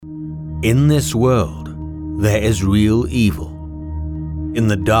In this world, there is real evil. In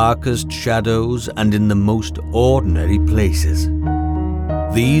the darkest shadows and in the most ordinary places.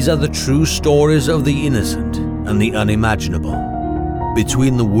 These are the true stories of the innocent and the unimaginable.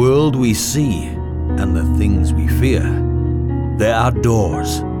 Between the world we see and the things we fear, there are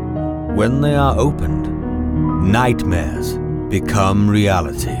doors. When they are opened, nightmares become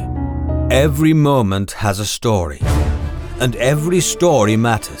reality. Every moment has a story, and every story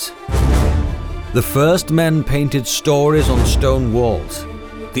matters. The first men painted stories on stone walls.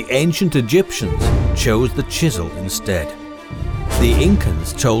 The ancient Egyptians chose the chisel instead. The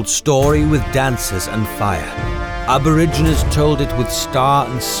Incans told story with dances and fire. Aborigines told it with star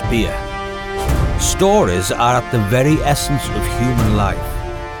and spear. Stories are at the very essence of human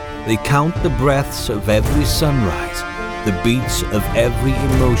life. They count the breaths of every sunrise, the beats of every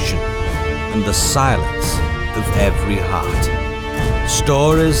emotion, and the silence of every heart.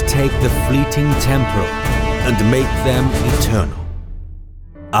 Stories take the fleeting temporal and make them eternal.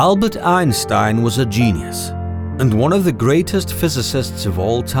 Albert Einstein was a genius and one of the greatest physicists of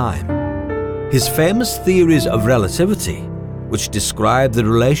all time. His famous theories of relativity, which describe the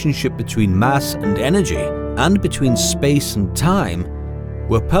relationship between mass and energy and between space and time,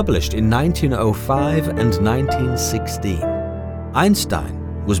 were published in 1905 and 1916.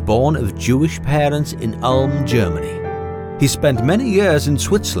 Einstein was born of Jewish parents in Ulm, Germany. He spent many years in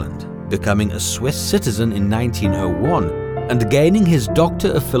Switzerland, becoming a Swiss citizen in 1901 and gaining his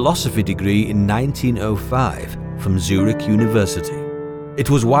Doctor of Philosophy degree in 1905 from Zurich University. It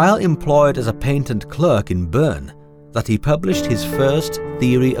was while employed as a patent clerk in Bern that he published his first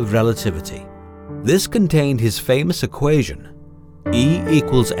theory of relativity. This contained his famous equation, E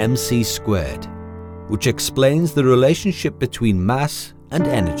equals mc squared, which explains the relationship between mass and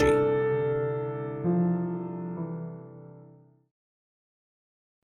energy.